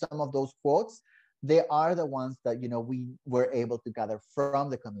can see some of those quotes. They are the ones that, we were able to gather from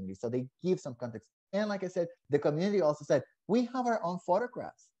the community. So they give some context. And like I said, the community also said, we have our own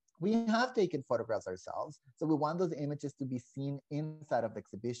photographs. We have taken photographs ourselves. So we want those images to be seen inside of the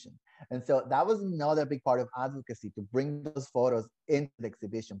exhibition. And so that was another big part of advocacy, to bring those photos into the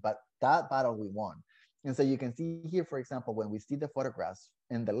exhibition. But that battle we won. And so you can see here, for example, when we see the photographs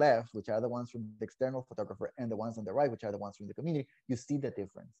in the left, which are the ones from the external photographer, and the ones on the right, which are the ones from the community, you see the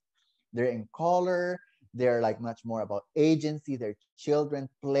difference. They're in color. They're like much more about agency. They're children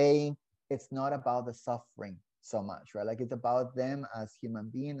playing. It's not about the suffering so much, right? Like it's about them as human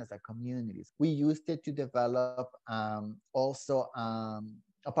beings, as a communities. We used it to develop also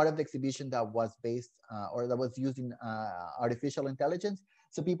a part of the exhibition that was based or that was using artificial intelligence.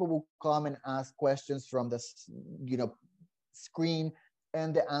 So people will come and ask questions from the screen,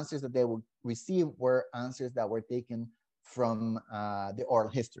 and the answers that they would receive were answers that were taken from the oral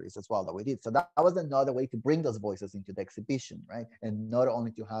histories as well that we did. So that was another way to bring those voices into the exhibition, right? And not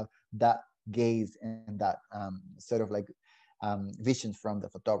only to have that gaze and that sort of like vision from the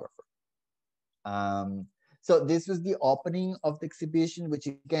photographer. So this was the opening of the exhibition, which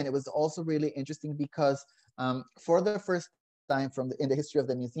again, it was also really interesting because for the first time in the history of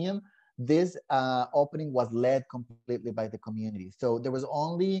the museum, this opening was led completely by the community. So there was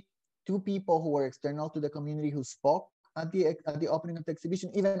only two people who were external to the community who spoke at the opening of the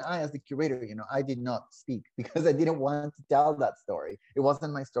exhibition. Even I, as the curator, I did not speak because I didn't want to tell that story. It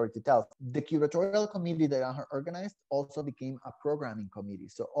wasn't my story to tell. The curatorial committee that I organized also became a programming committee.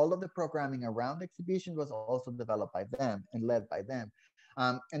 So all of the programming around the exhibition was also developed by them and led by them.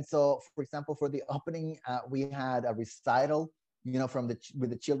 And so, for example, for the opening, we had a recital, with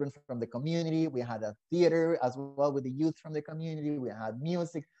the children from the community. We had a theater as well with the youth from the community. We had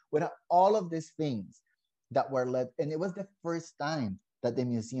music. We had all of these things that were led. And it was the first time that the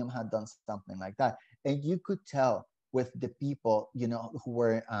museum had done something like that. And you could tell with the people, who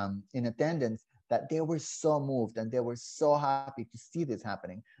were in attendance, that they were so moved and they were so happy to see this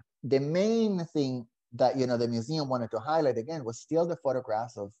happening. The main thing that, the museum wanted to highlight again was still the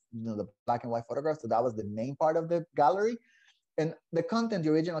photographs of, the black and white photographs. So that was the main part of the gallery. And the content, the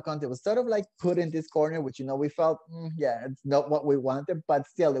original content, was sort of like put in this corner, which, we felt, yeah, it's not what we wanted, but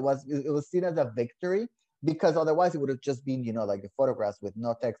still it was seen as a victory, because otherwise it would have just been, like the photographs with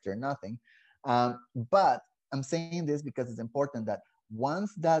no text or nothing. But I'm saying this because it's important that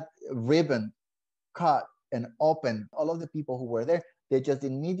once that ribbon cut and opened, all of the people who were there, they just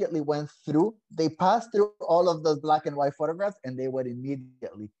immediately went through, they passed through all of those black and white photographs, and they went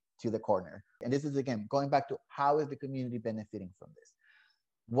immediately to the corner. And this is, again, going back to how is the community benefiting from this?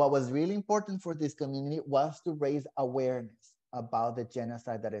 What was really important for this community was to raise awareness about the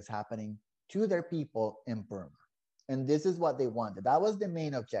genocide that is happening to their people in Burma. And this is what they wanted. That was the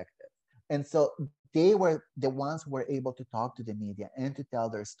main objective. And so they were the ones who were able to talk to the media and to tell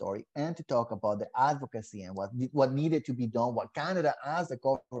their story and to talk about the advocacy and what needed to be done, what Canada as a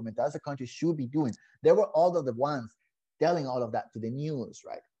government, as a country should be doing. They were all of the ones telling all of that to the news,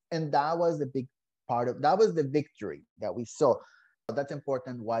 right? And that was the big part of, that was the victory that we saw. That's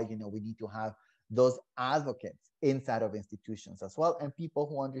important why, we need to have those advocates inside of institutions as well, and people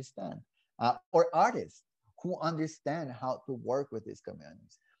who understand, or artists who understand how to work with these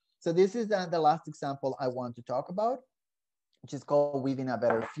communities. So this is the last example I want to talk about, which is called Weaving a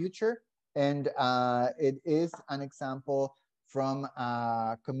Better Future. And it is an example from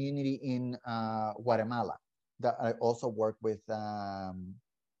a community in Guatemala that I also work with the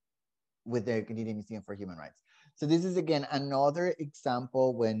Canadian Museum for Human Rights. So this is, again, another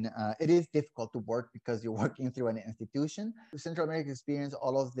example when it is difficult to work because you're working through an institution. Central America experienced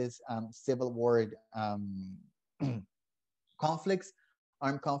all of this civil war conflicts,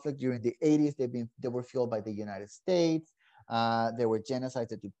 armed conflict during the 80s. They were fueled by the United States. There were genocides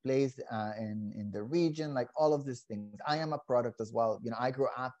that took place in the region, like all of these things. I am a product as well. I grew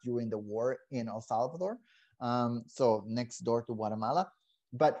up during the war in El Salvador, so next door to Guatemala.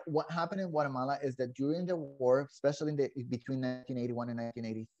 But what happened in Guatemala is that during the war, especially between 1981 and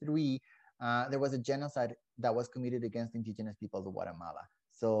 1983, there was a genocide that was committed against indigenous peoples of Guatemala.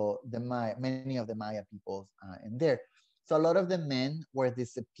 So many of the Maya peoples in there. So a lot of the men were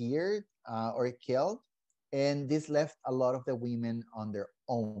disappeared or killed, and this left a lot of the women on their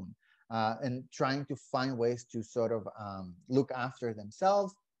own and trying to find ways to sort of look after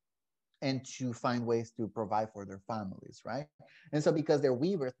themselves and to find ways to provide for their families, right? And so because they're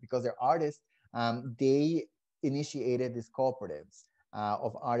weavers, because they're artists, they initiated these cooperatives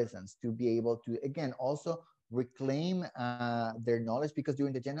of artisans to be able to, again, also reclaim their knowledge, because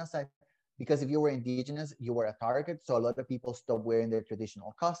during the genocide, because if you were indigenous, you were a target. So a lot of people stopped wearing their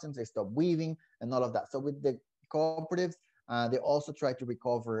traditional costumes, they stopped weaving and all of that. So with the cooperatives, they also try to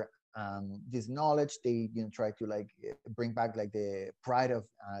recover this knowledge. They try to like bring back like the pride of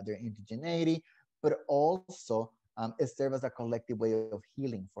their indigeneity, but also it served as a collective way of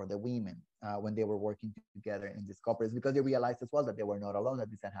healing for the women when they were working together in these cooperatives, because they realized as well that they were not alone,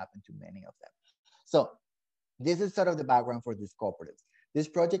 that this had happened to many of them. So this is sort of the background for these cooperatives. This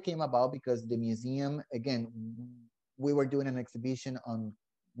project came about because the museum, again, we were doing an exhibition on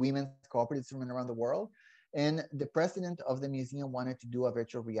women's cooperatives from around the world. And the president of the museum wanted to do a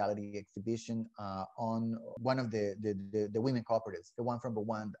virtual reality exhibition on one of the women cooperatives, the one from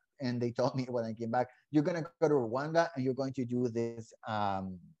Rwanda. And they told me when I came back, you're going to go to Rwanda and you're going to do this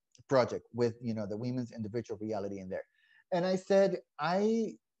project with, the women's and the virtual reality in there. And I said,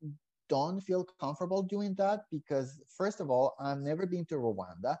 I don't feel comfortable doing that because, first of all, I've never been to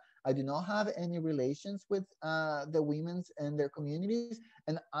Rwanda. I do not have any relations with the women's and their communities,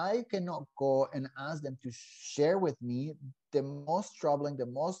 and I cannot go and ask them to share with me the most troubling, the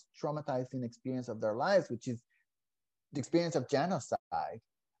most traumatizing experience of their lives, which is the experience of genocide,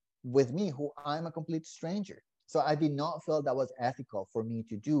 with me, who I'm a complete stranger. So I did not feel that was ethical for me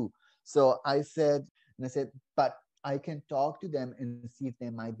to do. So I said, but I can talk to them and see if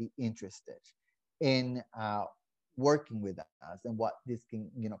they might be interested in working with us and what this can,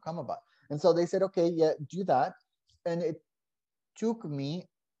 come about. And so they said, okay, yeah, do that. And it took me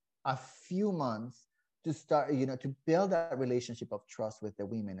a few months to start, to build that relationship of trust with the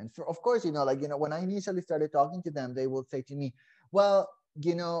women. And so, of course, when I initially started talking to them, they would say to me, well,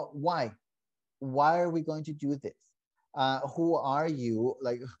 why? Why are we going to do this? Who are you?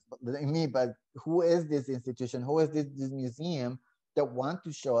 Like me, but who is this institution? Who is this museum that want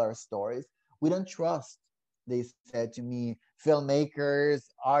to show our stories? We don't trust, they said to me, filmmakers,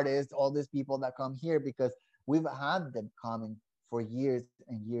 artists, all these people that come here, because we've had them coming for years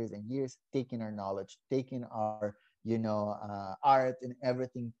and years and years, taking our knowledge, taking our, art and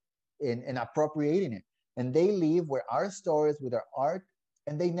everything and appropriating it. And they leave with our stories, with our art,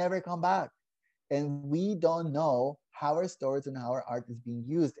 and they never come back. And we don't know how our stories and how our art is being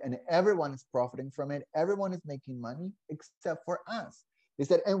used. And everyone is profiting from it. Everyone is making money except for us. They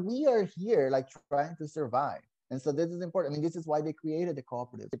said, and we are here like trying to survive. And so this is important. I mean, this is why they created the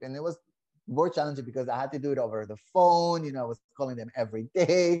cooperative. And it was more challenging because I had to do it over the phone. I was calling them every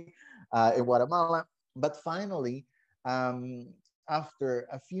day in Guatemala. But finally, after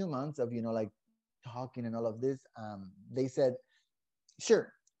a few months of, like talking and all of this, they said,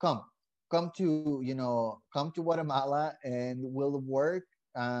 sure, come to come to Guatemala and we'll work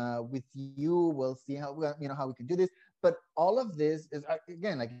with you. We'll see how how we can do this. But all of this is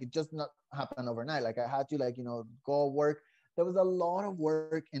again like it just not happened overnight. Like I had to go work. There was a lot of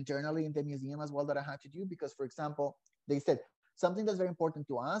work internally in the museum as well that I had to do because, for example, they said something that's very important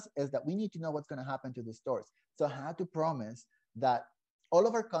to us is that we need to know what's going to happen to the stores. So I had to promise that all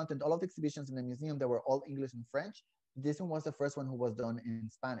of our content, all of the exhibitions in the museum, that were all English and French, this one was the first one who was done in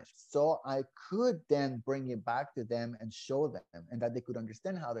Spanish. So I could then bring it back to them and show them, and that they could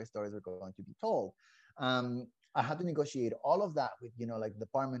understand how their stories were going to be told. I had to negotiate all of that with, like the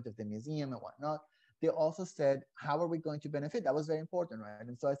department of the museum and whatnot. They also said, how are we going to benefit? That was very important, right?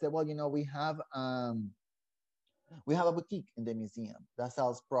 And so I said, well, we have a boutique in the museum that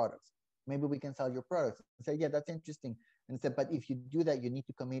sells products. Maybe we can sell your products. I said, yeah, that's interesting. And I said, but if you do that, you need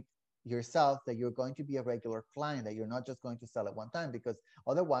to commit yourself that you're going to be a regular client, that you're not just going to sell it one time, because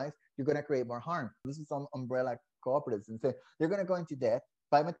otherwise you're going to create more harm. This is some umbrella cooperatives, and so they're going to go into debt,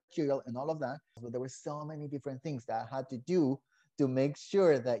 buy material and all of that. But there were so many different things that I had to do to make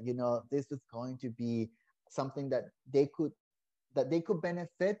sure that this was going to be something that they could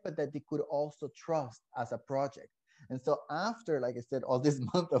benefit, but that they could also trust as a project. And so after, like I said, all this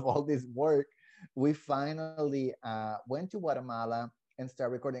month of all this work, we finally went to Guatemala and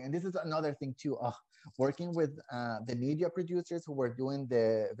start recording. And this is another thing too, working with the media producers who were doing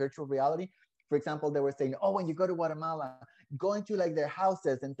the virtual reality. For example, they were saying, oh, when you go to Guatemala, go into like their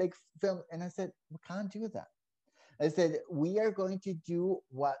houses and take film. And I said, we can't do that. I said, we are going to do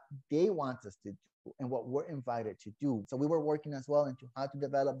what they want us to do and what we're invited to do. So we were working as well into how to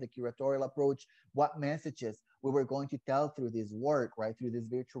develop the curatorial approach, what messages we were going to tell through this work, right, through this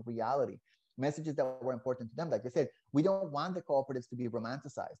virtual reality. Messages that were important to them. Like I said, we don't want the cooperatives to be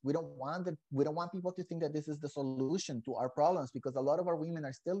romanticized. We don't want people to think that this is the solution to our problems, because a lot of our women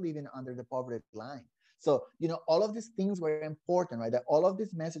are still living under the poverty line. So, all of these things were important, right? That all of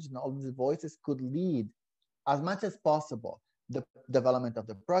these messages and all of these voices could lead as much as possible the development of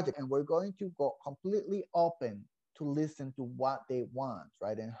the project. And we're going to go completely open to listen to what they want,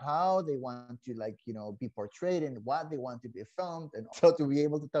 right? And how they want to, like, you know, be portrayed and what they want to be filmed. And also to be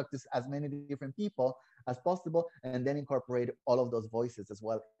able to talk to as many different people as possible, and then incorporate all of those voices as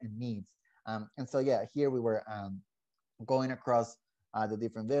well and needs. And so, yeah, here we were going across the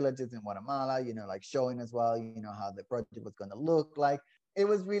different villages in Guatemala, you know, like showing as well, you know, how the project was going to look like. It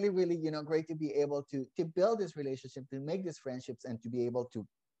was really, really, you know, great to be able to build this relationship, to make these friendships, and to be able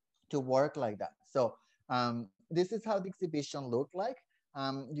to work like that. So this is how the exhibition looked like.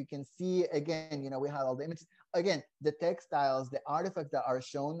 You can see again, you know, we have all the images. Again, the textiles, the artifacts that are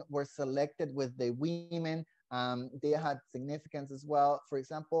shown were selected with the women. They had significance as well. For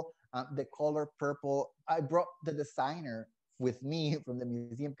example, the color purple. I brought the designer with me from the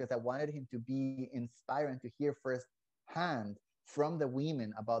museum because I wanted him to be inspired and to hear firsthand from the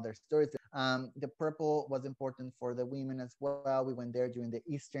women about their stories. The purple was important for the women as well. We went there during the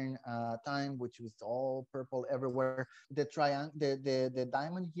Eastern time, which was all purple everywhere. The triangle, the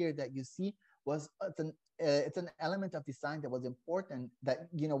diamond here that you see was it's an element of design that was important that,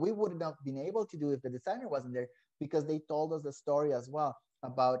 you know, we would not have been able to do if the designer wasn't there, because they told us the story as well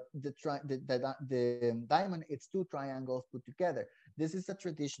about the diamond. It's two triangles put together. This is a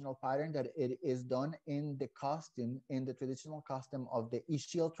traditional pattern that it is done in the costume, in the traditional costume of the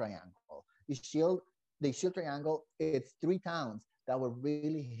Ishil triangle. The Ishil triangle, it's 3 towns that were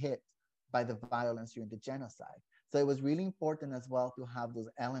really hit by the violence during the genocide. So it was really important as well to have those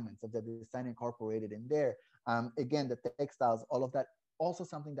elements of the design incorporated in there. Again, the textiles, all of that. Also,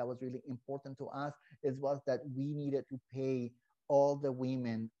 something that was really important to us is was that we needed to pay all the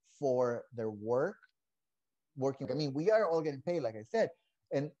women for their working. I mean, we are all getting paid, like I said,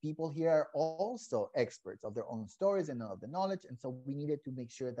 and people here are also experts of their own stories and of the knowledge. And so we needed to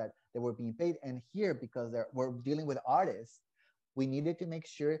make sure that they were being paid. And here, because we're dealing with artists, we needed to make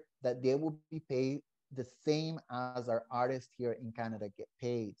sure that they will be paid the same as our artists here in Canada get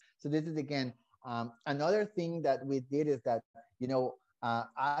paid. So this is again another thing that we did is that, you know,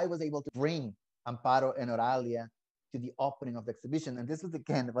 I was able to bring Amparo and Oralia to the opening of the exhibition. And this was,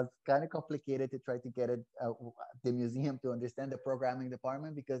 again, it was kind of complicated to try to get it, the museum to understand the programming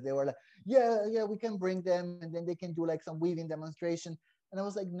department, because they were like, yeah, we can bring them and then they can do like some weaving demonstration. And I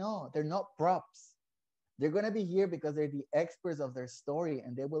was like, no, they're not props. They're going to be here because they're the experts of their story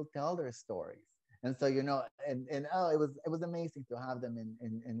and they will tell their stories. And so, you know, and oh, it was amazing to have them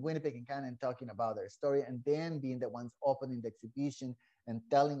in Winnipeg and Canada talking about their story, and then being the ones opening the exhibition and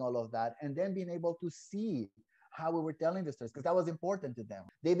telling all of that, and then being able to see how we were telling the stories, because that was important to them.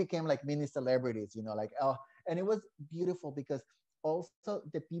 They became like mini celebrities, you know, like, oh, and it was beautiful because also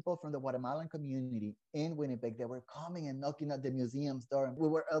the people from the Guatemalan community in Winnipeg, they were coming and knocking at the museum's door, and we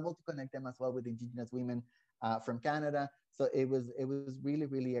were able to connect them as well with Indigenous women from Canada. So it was really,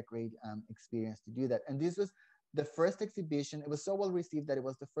 really a great experience to do that. And this was the first exhibition. It was so well received that it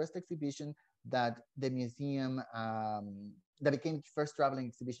was the first exhibition that the museum that became the first traveling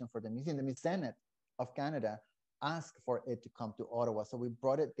exhibition for the museum. The Senate of Canada asked for it to come to Ottawa, so we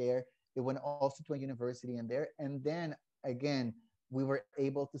brought it there. It went also to a university in there, and then again we were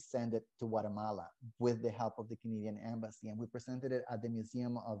able to send it to Guatemala with the help of the Canadian Embassy. And we presented it at the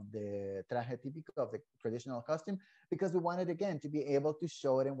Museum of the Traje Típico, of the traditional costume, because we wanted, again, to be able to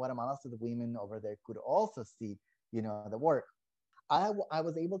show it in Guatemala so the women over there could also see, you know, the work. I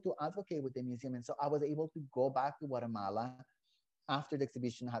was able to advocate with the museum. And so I was able to go back to Guatemala after the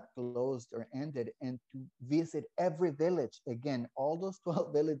exhibition had closed or ended, and to visit every village, again, all those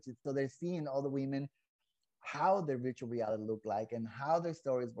 12 villages. So they're seeing all the women, how their virtual reality looked like and how their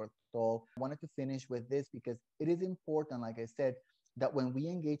stories were told. I wanted to finish with this because it is important, like I said, that when we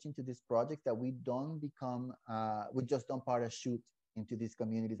engage into these projects, that we don't become, we just don't parachute into these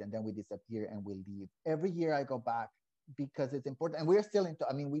communities and then we disappear and we leave. Every year I go back because it's important. And we're still into,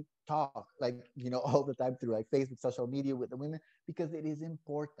 I mean, we talk like, you know, all the time through like Facebook, social media with the women, because it is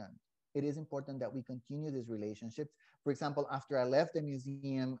important. It is important that we continue these relationships. For example, after I left the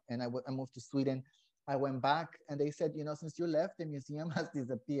museum and I moved to Sweden, I went back and they said, you know, since you left, the museum has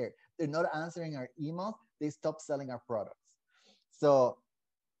disappeared. They're not answering our emails. They stopped selling our products. So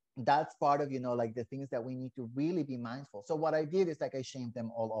that's part of, you know, like the things that we need to really be mindful. So what I did is like I shamed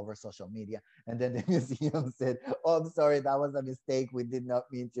them all over social media, and then the museum said, oh, I'm sorry, that was a mistake, we did not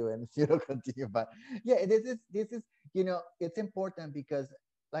mean to, and you know, continue. But yeah, this is, you know, it's important because,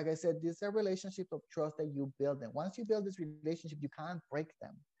 like I said, these are relationships of trust that you build. And once you build this relationship, you can't break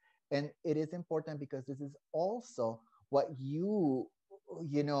them. And it is important because this is also what you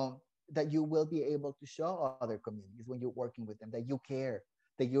know, that you will be able to show other communities when you're working with them, that you care,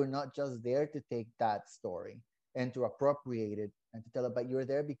 that you're not just there to take that story. and to appropriate it and to tell it, but you're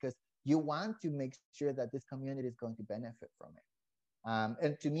there because you want to make sure that this community is going to benefit from it.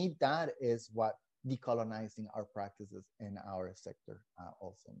 And to me, that is what decolonizing our practices in our sector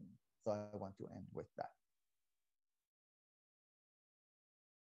also means. So I want to end with that.